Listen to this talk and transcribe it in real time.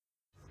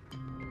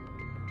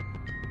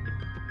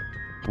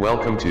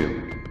Welcome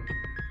to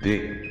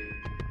the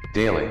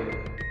Daily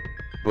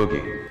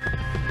Boogie.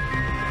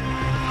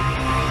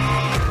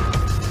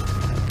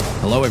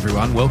 Hello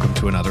everyone, welcome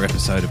to another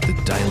episode of the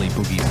Daily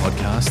Boogie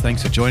podcast.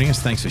 Thanks for joining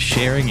us, thanks for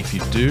sharing. If you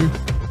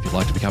would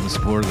like to become a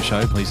supporter of the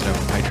show, please head over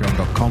to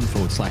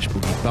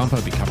patreon.com/boogie bumper.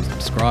 Become a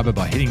subscriber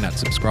by hitting that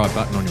subscribe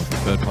button on your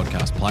preferred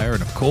podcast player.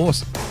 And of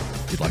course,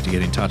 if you'd like to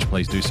get in touch,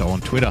 please do so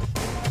on Twitter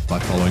by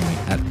following me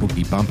at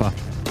Boogie Bumper.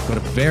 Got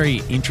a very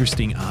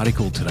interesting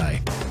article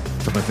today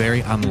from a very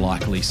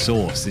unlikely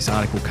source. This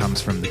article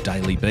comes from the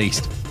Daily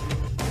Beast.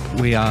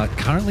 We are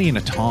currently in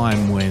a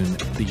time when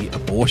the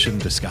abortion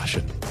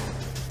discussion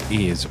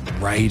is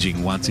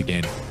raging once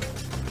again.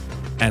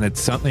 And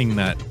it's something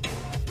that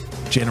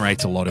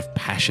generates a lot of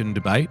passion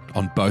debate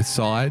on both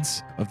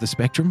sides of the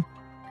spectrum.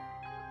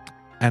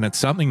 And it's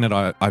something that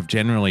I've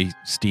generally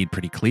steered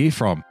pretty clear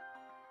from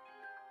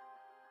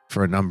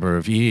for a number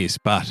of years.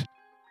 But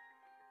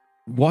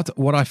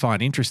what I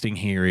find interesting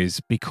here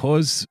is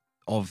because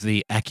of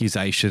the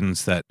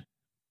accusations that,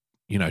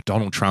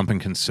 Donald Trump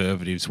and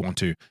conservatives want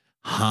to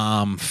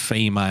harm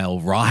female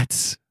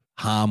rights,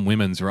 harm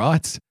women's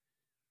rights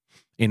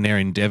in their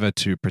endeavor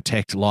to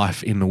protect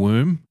life in the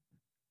womb.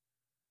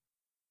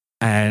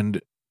 And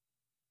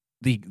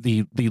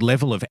the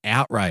level of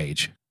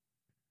outrage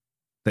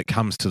that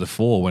comes to the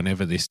fore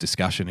whenever this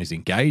discussion is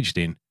engaged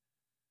in,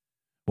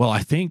 well, I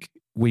think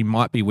we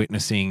might be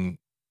witnessing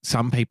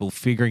some people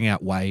figuring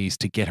out ways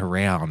to get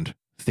around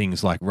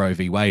things like Roe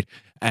v. Wade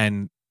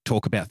and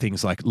talk about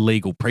things like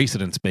legal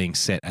precedents being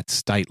set at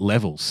state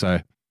levels.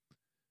 So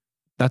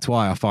that's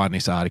why I find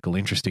this article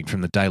interesting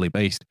from the Daily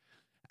Beast.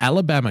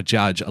 Alabama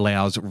judge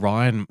allows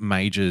Ryan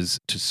Majors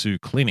to sue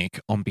clinic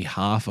on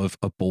behalf of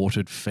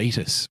aborted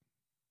fetus.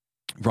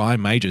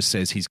 Ryan Majors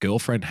says his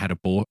girlfriend had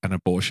an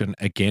abortion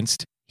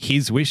against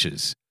his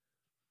wishes.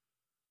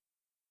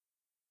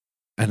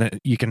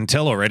 And you can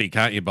tell already,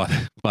 can't you, by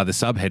the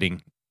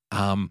subheading,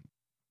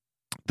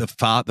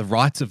 the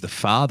rights of the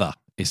father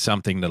is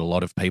something that a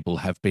lot of people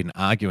have been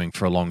arguing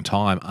for a long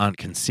time aren't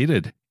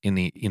considered in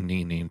the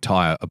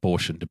entire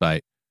abortion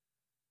debate.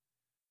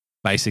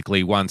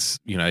 Basically, once,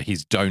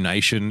 his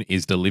donation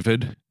is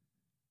delivered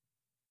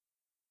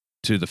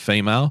to the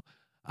female,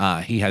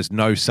 he has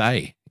no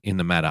say in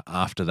the matter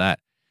after that.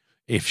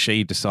 If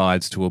she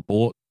decides to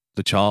abort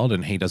the child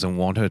and he doesn't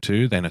want her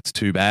to, then it's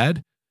too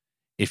bad.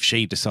 If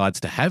she decides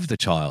to have the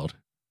child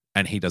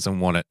and he doesn't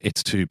want it,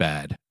 it's too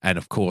bad. And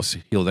of course,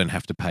 he'll then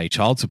have to pay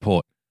child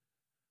support,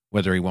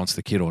 whether he wants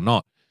the kid or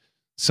not.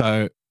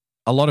 So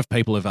a lot of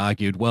people have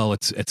argued, well,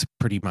 it's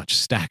pretty much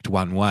stacked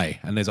one way.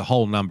 And there's a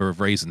whole number of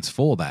reasons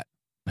for that.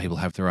 People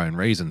have their own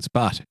reasons.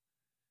 But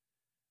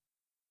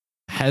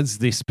has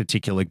this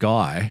particular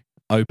guy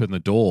opened the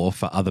door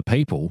for other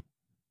people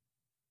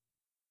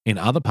in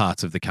other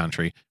parts of the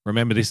country?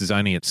 Remember, this is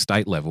only at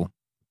state level,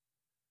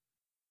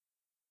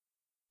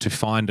 to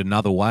find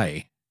another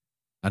way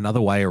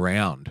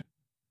around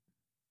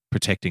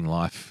protecting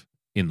life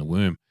in the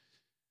womb.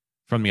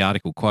 From the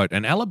article, quote,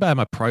 an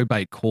Alabama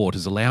probate court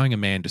is allowing a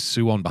man to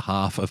sue on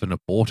behalf of an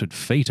aborted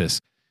fetus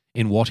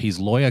in what his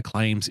lawyer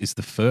claims is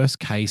the first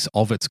case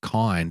of its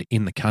kind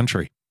in the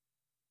country.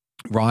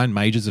 Ryan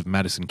Majors of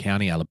Madison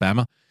County,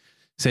 Alabama,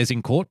 says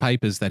in court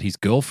papers that his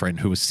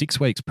girlfriend, who was 6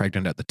 weeks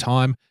pregnant at the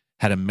time,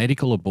 had a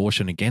medical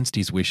abortion against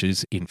his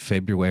wishes in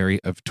February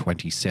of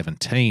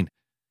 2017.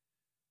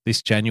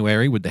 This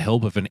January, with the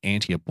help of an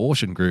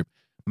anti-abortion group,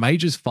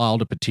 Majors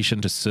filed a petition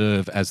to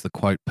serve as the,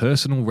 quote,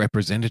 personal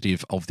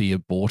representative of the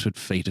aborted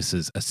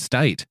fetus's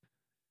estate.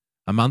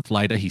 A month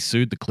later, he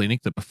sued the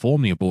clinic that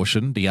performed the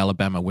abortion, the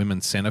Alabama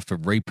Women's Center for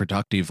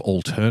Reproductive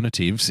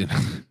Alternatives.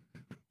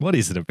 What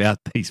is it about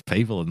these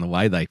people and the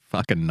way they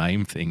fucking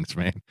name things,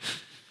 man?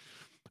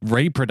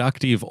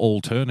 Reproductive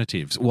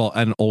alternatives. Well,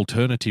 an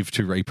alternative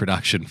to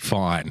reproduction,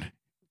 fine.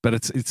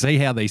 But see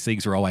how these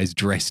things are always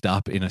dressed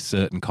up in a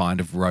certain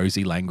kind of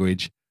rosy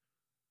language.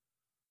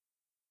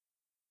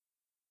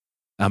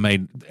 I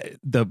mean,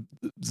 the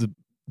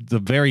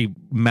very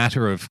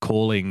matter of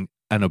calling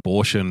an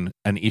abortion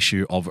an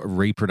issue of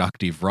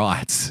reproductive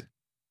rights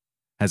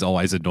has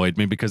always annoyed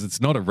me, because it's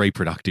not a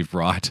reproductive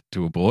right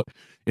to abort.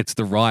 It's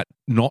the right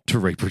not to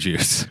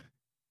reproduce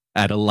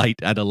at a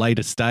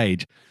later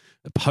stage,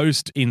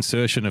 post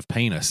insertion of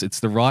penis. It's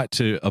the right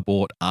to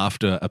abort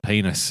after a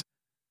penis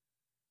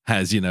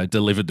has,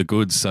 delivered the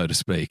goods, so to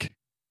speak,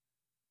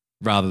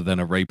 rather than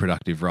a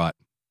reproductive right.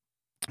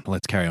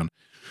 Let's carry on.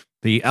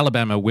 The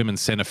Alabama Women's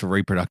Center for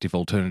Reproductive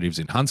Alternatives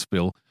in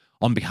Huntsville,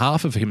 on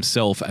behalf of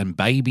himself and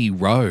baby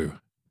Roe,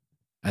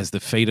 as the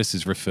fetus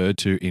is referred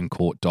to in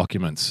court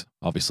documents,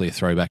 obviously a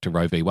throwback to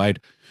Roe v. Wade.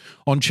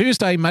 On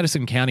Tuesday,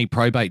 Madison County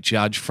probate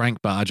judge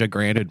Frank Barger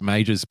granted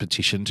Major's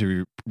petition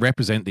to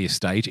represent the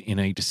estate in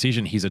a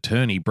decision his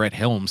attorney, Brett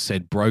Helms,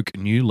 said broke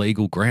new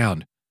legal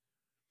ground.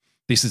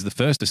 This is the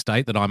first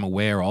estate that I'm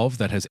aware of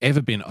that has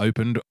ever been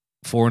opened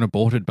for an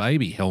aborted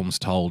baby, Helms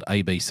told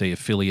ABC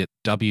affiliate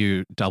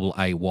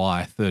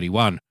WAAY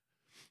 31.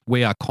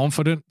 We are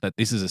confident that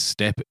this is a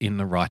step in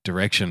the right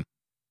direction.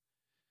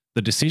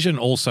 The decision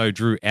also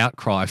drew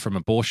outcry from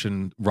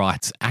abortion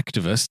rights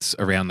activists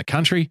around the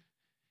country,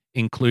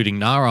 including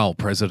NARAL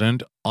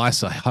President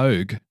Isa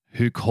Hogue,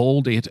 who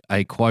called it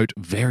a, quote,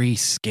 very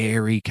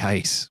scary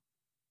case.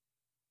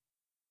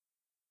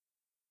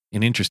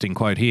 An interesting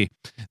quote here.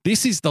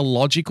 This is the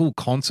logical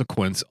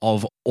consequence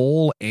of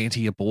all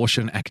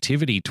anti-abortion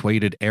activity,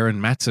 tweeted Erin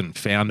Matson,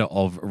 founder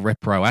of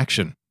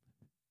ReproAction.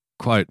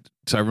 Quote,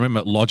 so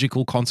remember,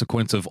 logical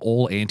consequence of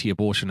all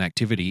anti-abortion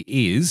activity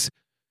is,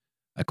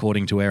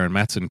 according to Erin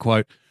Matson,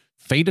 quote,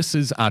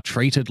 fetuses are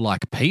treated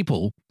like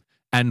people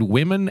and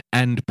women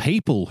and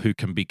people who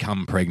can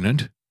become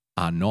pregnant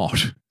are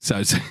not.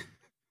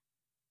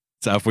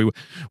 So if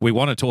we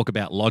want to talk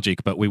about logic,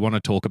 but we want to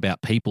talk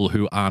about people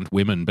who aren't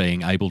women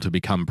being able to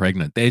become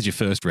pregnant, there's your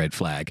first red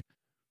flag.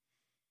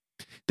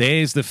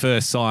 There's the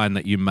first sign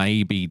that you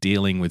may be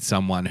dealing with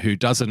someone who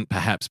doesn't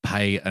perhaps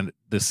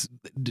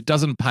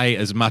doesn't pay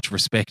as much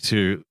respect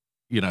to,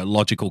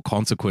 logical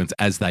consequence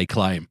as they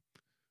claim.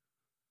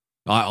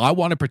 I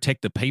want to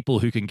protect the people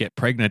who can get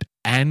pregnant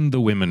and the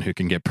women who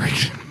can get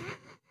pregnant.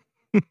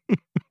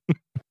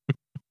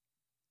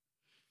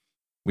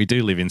 We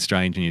do live in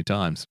strange new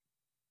times.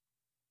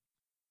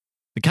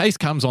 The case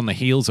comes on the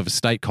heels of a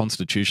state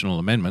constitutional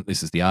amendment,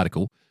 this is the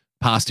article,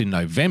 passed in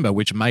November,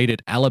 which made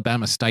it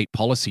Alabama state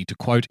policy to,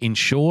 quote,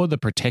 ensure the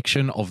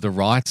protection of the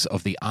rights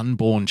of the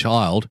unborn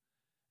child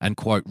and,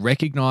 quote,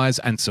 recognize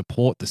and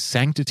support the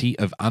sanctity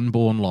of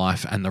unborn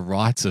life and the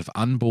rights of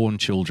unborn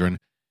children,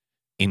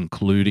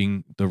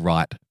 including the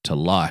right to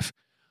life.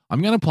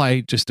 I'm going to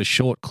play just a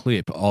short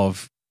clip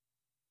of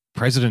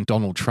President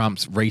Donald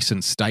Trump's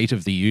recent State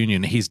of the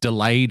Union, his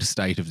delayed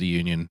State of the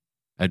Union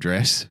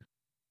address.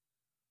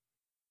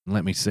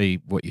 Let me see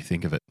what you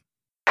think of it.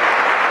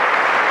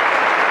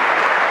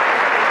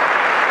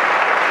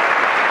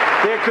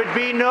 There could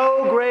be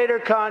no greater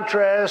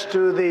contrast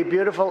to the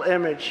beautiful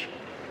image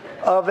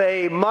of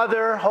a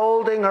mother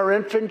holding her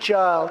infant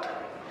child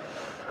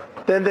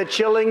than the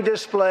chilling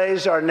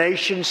displays our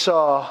nation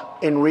saw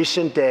in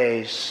recent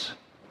days.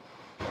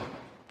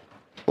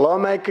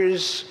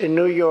 Lawmakers in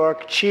New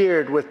York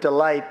cheered with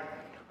delight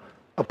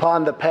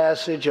upon the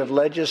passage of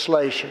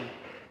legislation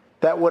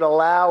that would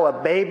allow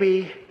a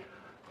baby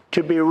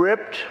to be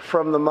ripped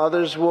from the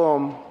mother's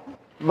womb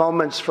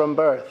moments from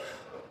birth.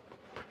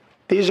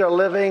 These are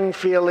living,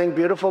 feeling,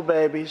 beautiful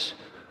babies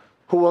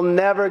who will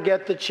never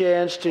get the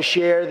chance to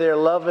share their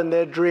love and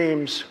their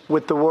dreams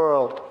with the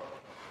world.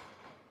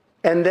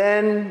 And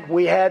then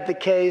we had the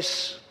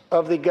case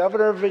of the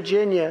governor of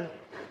Virginia,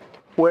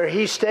 where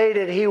he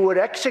stated he would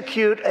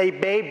execute a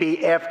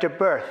baby after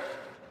birth.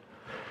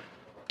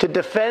 To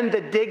defend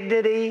the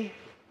dignity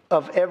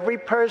of every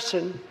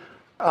person,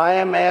 I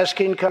am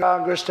asking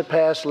Congress to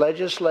pass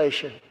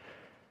legislation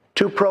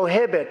to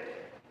prohibit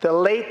the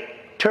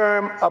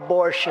late-term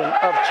abortion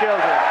of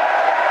children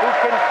who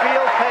can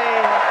feel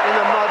pain in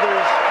the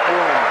mother's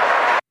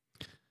womb.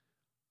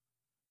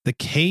 The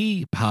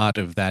key part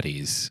of that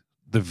is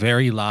the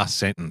very last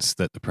sentence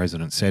that the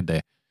president said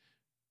there,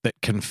 that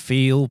can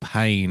feel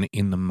pain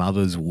in the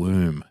mother's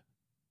womb.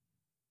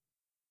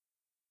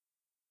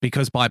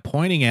 Because by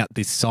pointing out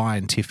this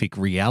scientific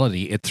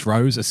reality, it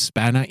throws a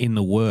spanner in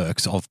the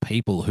works of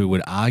people who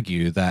would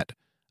argue that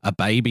a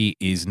baby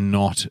is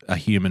not a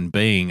human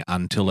being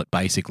until it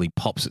basically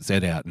pops its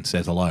head out and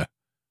says hello.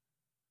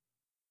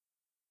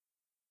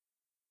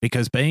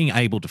 Because being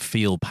able to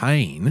feel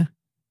pain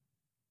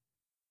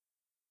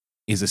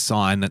is a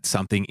sign that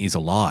something is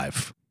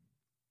alive.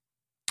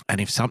 And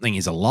if something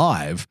is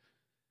alive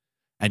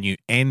and you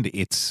end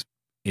its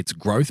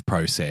growth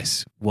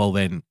process, well,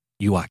 then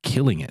you are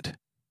killing it.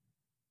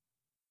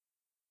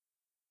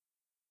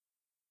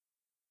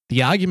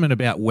 The argument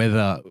about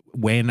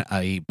when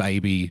a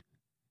baby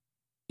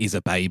is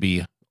a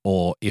baby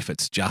or if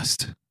it's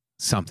just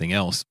something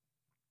else,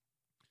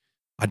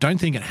 I don't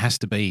think it has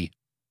to be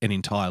an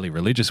entirely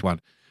religious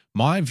one.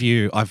 My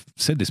view, I've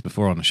said this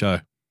before on the show,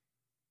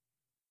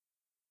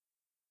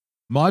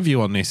 my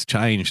view on this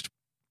changed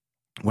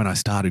when I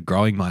started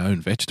growing my own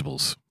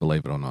vegetables,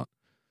 believe it or not.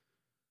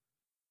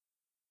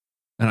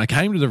 And I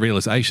came to the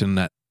realization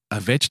that a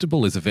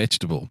vegetable is a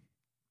vegetable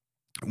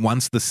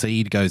once the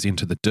seed goes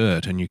into the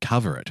dirt and you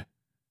cover it.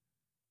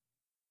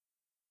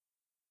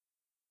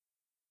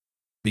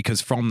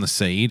 Because from the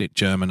seed, it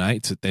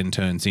germinates, it then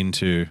turns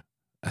into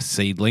a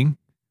seedling,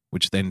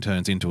 which then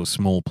turns into a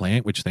small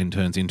plant, which then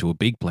turns into a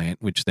big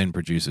plant, which then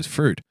produces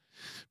fruit.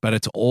 But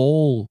it's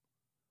all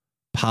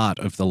part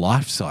of the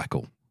life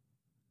cycle.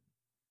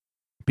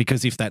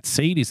 Because if that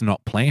seed is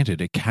not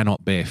planted, it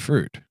cannot bear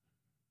fruit.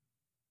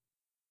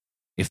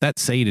 If that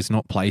seed is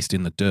not placed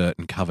in the dirt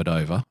and covered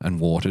over and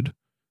watered,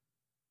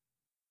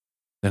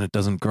 then it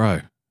doesn't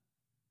grow.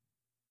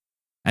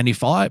 And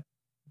if I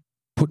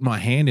put my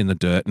hand in the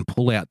dirt and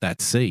pull out that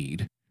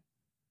seed,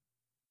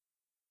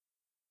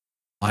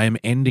 I am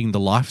ending the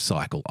life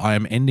cycle. I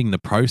am ending the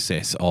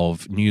process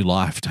of new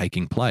life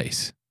taking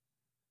place.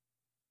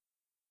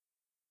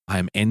 I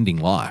am ending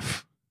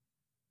life.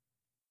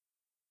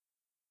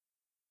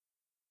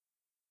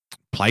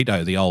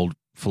 Plato, the old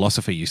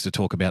philosophy used to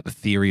talk about the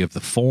theory of the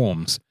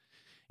forms,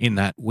 in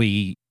that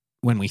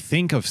when we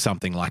think of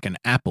something like an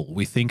apple,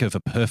 we think of a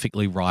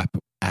perfectly ripe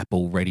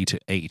apple ready to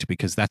eat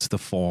because that's the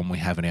form we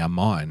have in our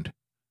mind.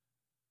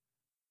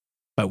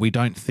 But we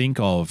don't think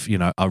of,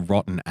 a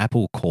rotten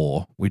apple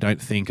core. We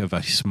don't think of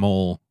a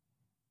small,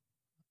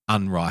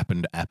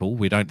 unripened apple.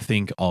 We don't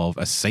think of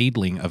a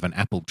seedling of an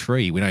apple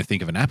tree. We don't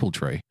think of an apple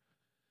tree.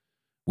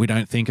 We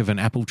don't think of an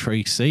apple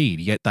tree seed,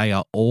 yet they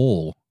are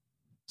all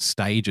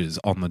stages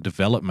on the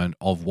development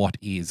of what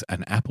is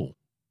an apple.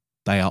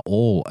 They are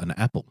all an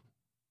apple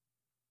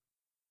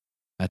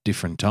at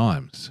different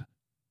times.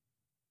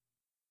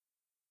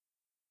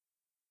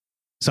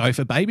 So if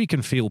a baby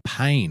can feel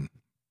pain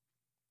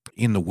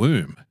in the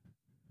womb,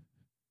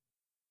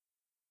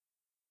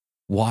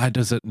 why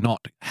does it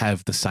not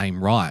have the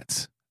same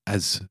rights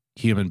as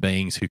human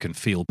beings who can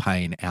feel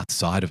pain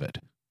outside of it?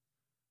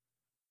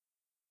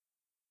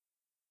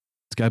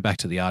 Let's go back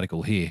to the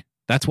article here.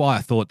 That's why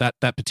I thought that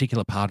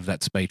particular part of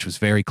that speech was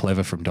very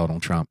clever from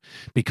Donald Trump,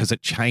 because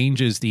it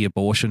changes the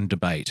abortion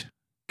debate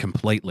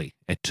completely.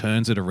 It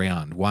turns it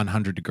around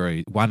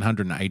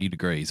 180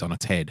 degrees on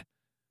its head.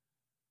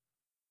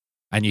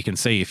 And you can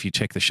see, if you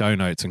check the show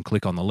notes and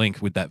click on the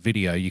link with that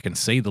video, you can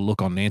see the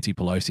look on Nancy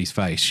Pelosi's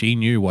face. She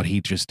knew what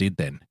he just did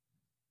then.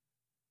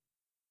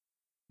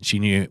 She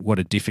knew what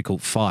a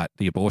difficult fight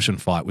the abortion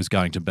fight was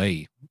going to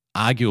be.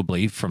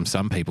 Arguably, from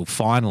some people,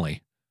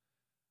 finally,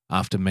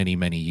 after many,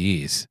 many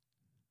years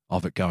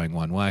of it going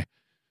one way.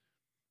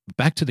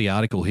 Back to the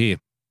article here.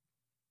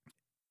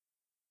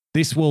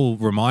 This will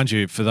remind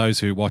you, for those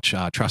who watch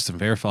Trust and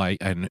Verify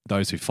and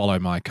those who follow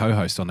my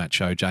co-host on that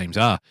show, James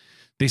R.,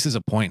 this is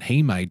a point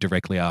he made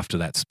directly after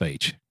that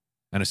speech.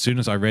 And as soon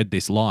as I read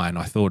this line,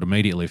 I thought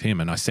immediately of him,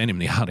 and I sent him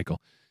the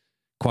article.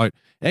 Quote,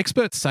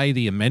 experts say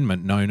the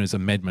amendment known as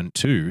Amendment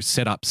 2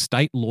 set up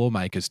state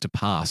lawmakers to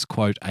pass,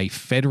 quote, a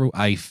fetal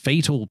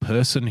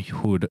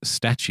personhood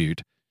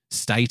statute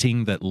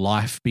stating that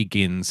life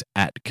begins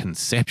at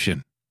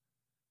conception.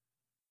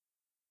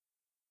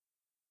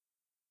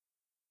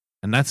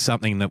 And that's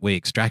something that we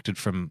extracted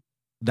from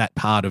that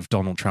part of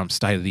Donald Trump's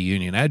State of the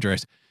Union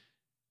address.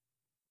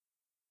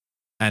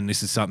 And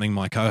this is something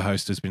my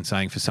co-host has been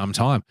saying for some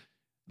time.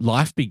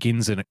 Life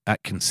begins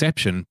at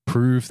conception,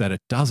 prove that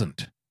it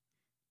doesn't.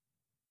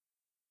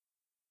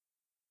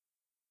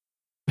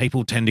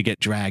 People tend to get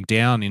dragged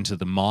down into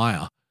the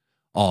mire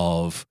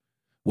of,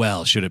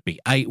 well, should it be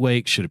 8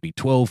 weeks? Should it be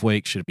 12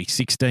 weeks? Should it be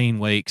 16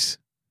 weeks?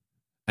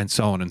 And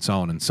so on and so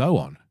on and so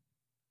on.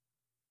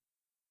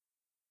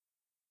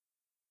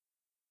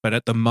 But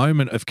at the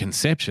moment of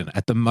conception,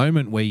 at the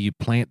moment where you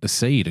plant the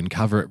seed and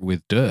cover it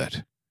with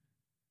dirt,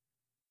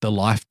 the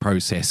life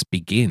process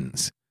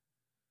begins.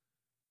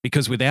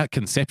 Because without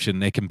conception,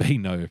 there can be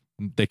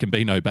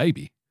no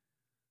baby.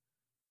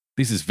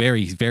 This is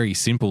very, very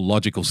simple,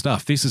 logical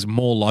stuff. This is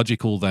more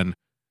logical than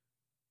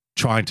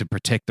trying to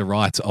protect the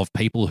rights of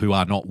people who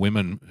are not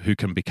women who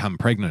can become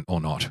pregnant or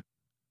not,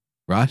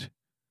 right?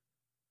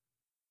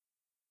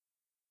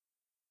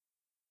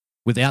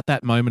 Without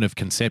that moment of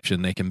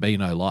conception, there can be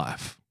no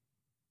life.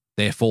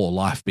 Therefore,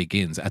 life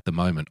begins at the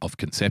moment of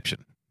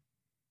conception.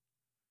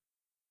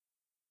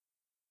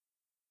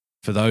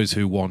 For those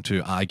who want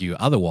to argue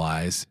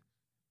otherwise,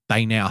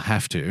 they now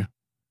have to,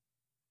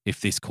 if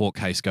this court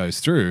case goes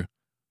through,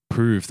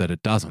 prove that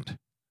it doesn't.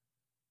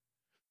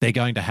 They're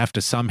going to have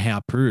to somehow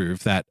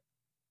prove that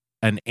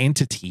an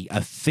entity,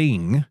 a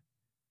thing,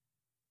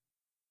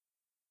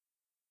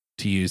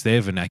 to use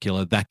their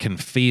vernacular, that can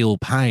feel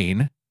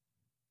pain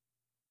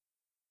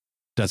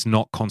does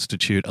not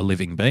constitute a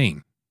living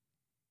being.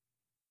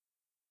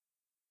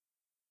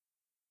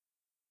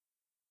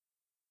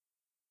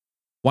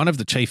 One of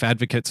the chief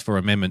advocates for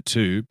Amendment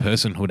 2,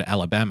 Personhood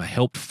Alabama,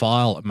 helped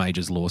file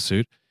Major's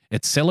lawsuit.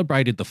 It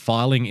celebrated the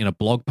filing in a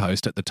blog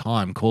post at the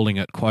time, calling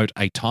it, quote,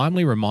 a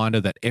timely reminder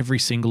that every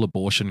single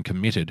abortion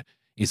committed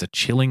is a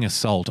chilling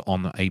assault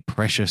on a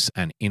precious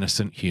and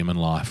innocent human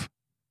life.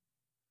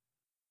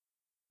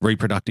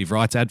 Reproductive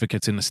rights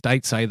advocates in the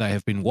state say they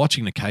have been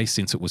watching the case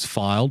since it was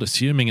filed,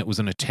 assuming it was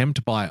an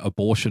attempt by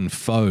abortion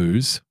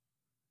foes,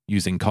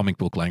 using comic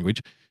book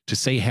language, to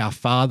see how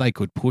far they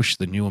could push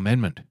the new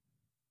amendment.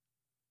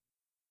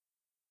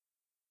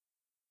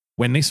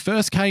 When this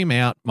first came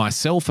out,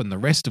 myself and the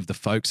rest of the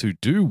folks who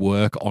do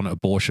work on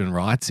abortion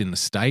rights in the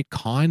state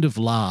kind of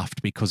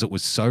laughed because it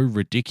was so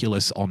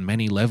ridiculous on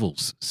many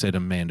levels, said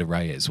Amanda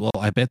Reyes. Well,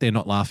 I bet they're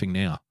not laughing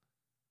now.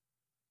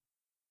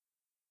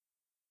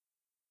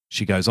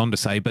 She goes on to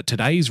say, but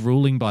today's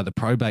ruling by the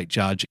probate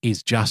judge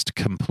is just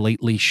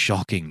completely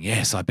shocking.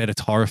 Yes, I bet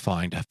it's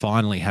horrifying to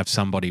finally have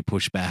somebody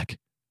push back.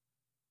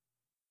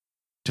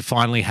 To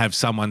finally have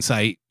someone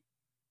say,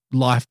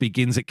 life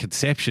begins at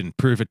conception,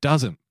 prove it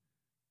doesn't.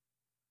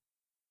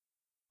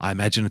 I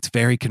imagine it's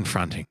very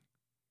confronting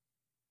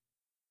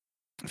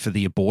for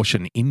the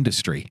abortion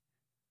industry.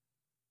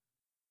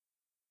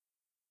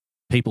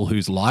 People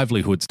whose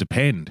livelihoods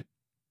depend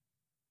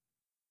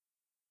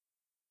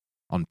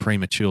on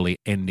prematurely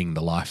ending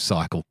the life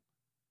cycle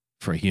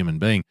for a human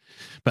being.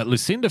 But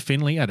Lucinda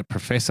Finley, a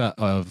professor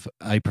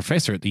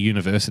at the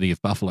University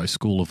of Buffalo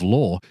School of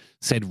Law,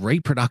 said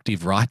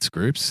reproductive rights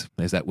groups,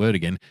 there's that word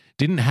again,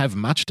 didn't have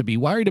much to be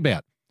worried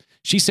about.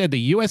 She said the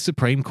US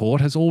Supreme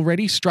Court has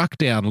already struck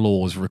down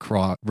laws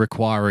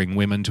requiring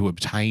women to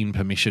obtain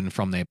permission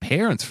from their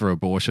parents for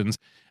abortions,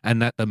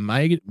 and that the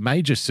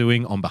major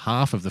suing on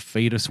behalf of the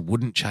fetus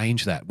wouldn't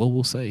change that. Well,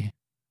 we'll see.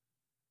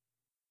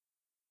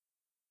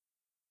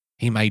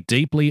 He may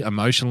deeply,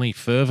 emotionally,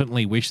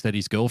 fervently wish that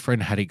his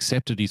girlfriend had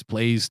accepted his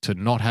pleas to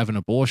not have an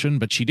abortion,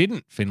 but she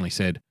didn't, Finley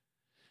said.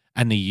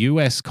 And the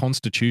US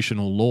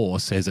constitutional law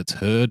says it's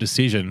her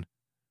decision,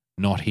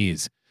 not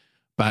his.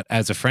 But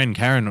as a friend,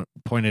 Karen,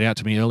 pointed out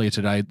to me earlier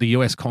today, the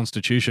US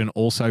Constitution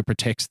also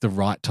protects the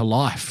right to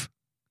life.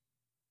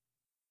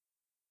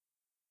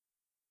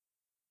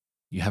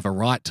 You have a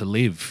right to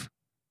live,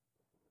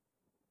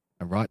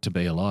 a right to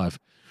be alive.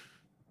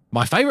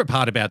 My favorite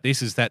part about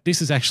this is that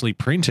this is actually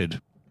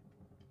printed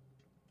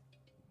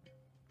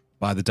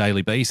by the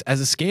Daily Beast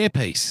as a scare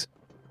piece.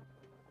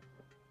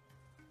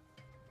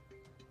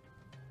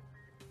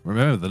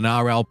 Remember the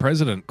NRL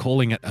president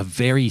calling it a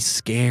very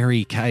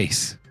scary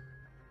case.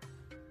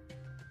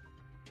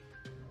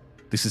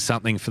 This is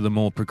something for the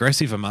more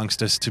progressive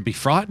amongst us to be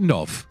frightened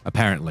of,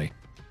 apparently,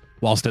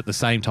 whilst at the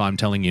same time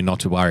telling you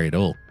not to worry at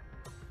all.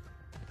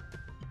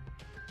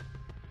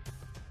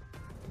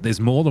 There's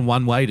more than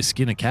one way to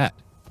skin a cat.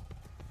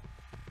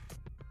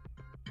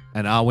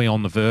 And are we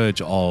on the verge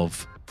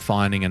of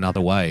finding another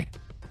way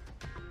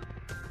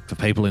for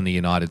people in the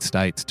United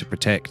States to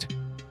protect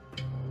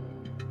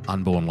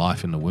unborn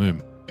life in the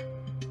womb?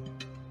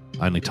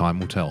 Only time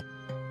will tell.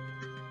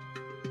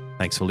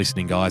 Thanks for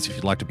listening, guys. If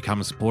you'd like to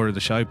become a supporter of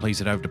the show, please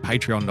head over to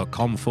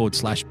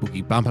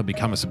patreon.com/Boogie Bumper.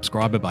 Become a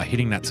subscriber by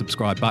hitting that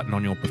subscribe button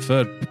on your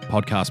preferred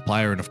podcast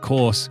player. And of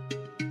course,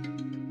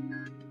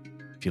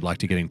 if you'd like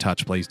to get in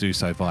touch, please do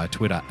so via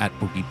Twitter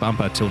 @Boogie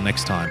Bumper. Till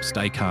next time,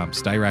 stay calm,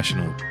 stay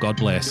rational. God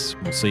bless.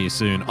 We'll see you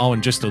soon. Oh,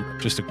 and just a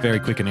very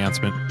quick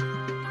announcement.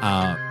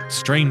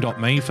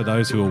 Stream.me for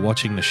those who are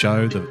watching the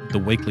show,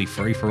 the weekly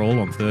free-for-all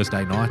on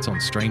Thursday nights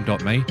on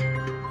Stream.me.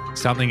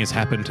 Something has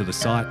happened to the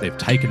site. They've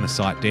taken the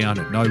site down.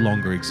 It no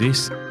longer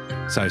exists.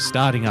 So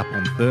starting up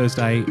on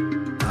Thursday,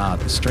 the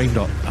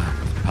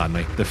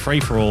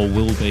free-for-all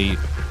will be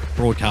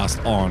broadcast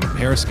on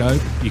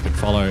Periscope. You can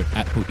follow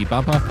 @Boogie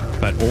Bumper,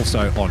 but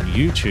also on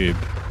YouTube.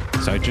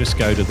 So just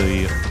go to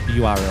the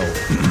URL,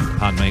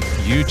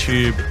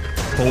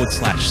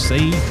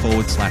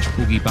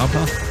 YouTube.com/C/Boogie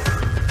Bumper,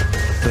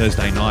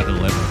 Thursday night at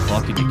 11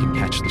 o'clock, and you can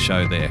catch the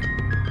show there.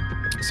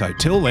 So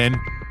till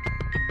then,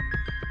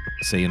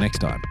 see you next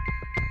time.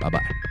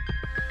 Bye-bye.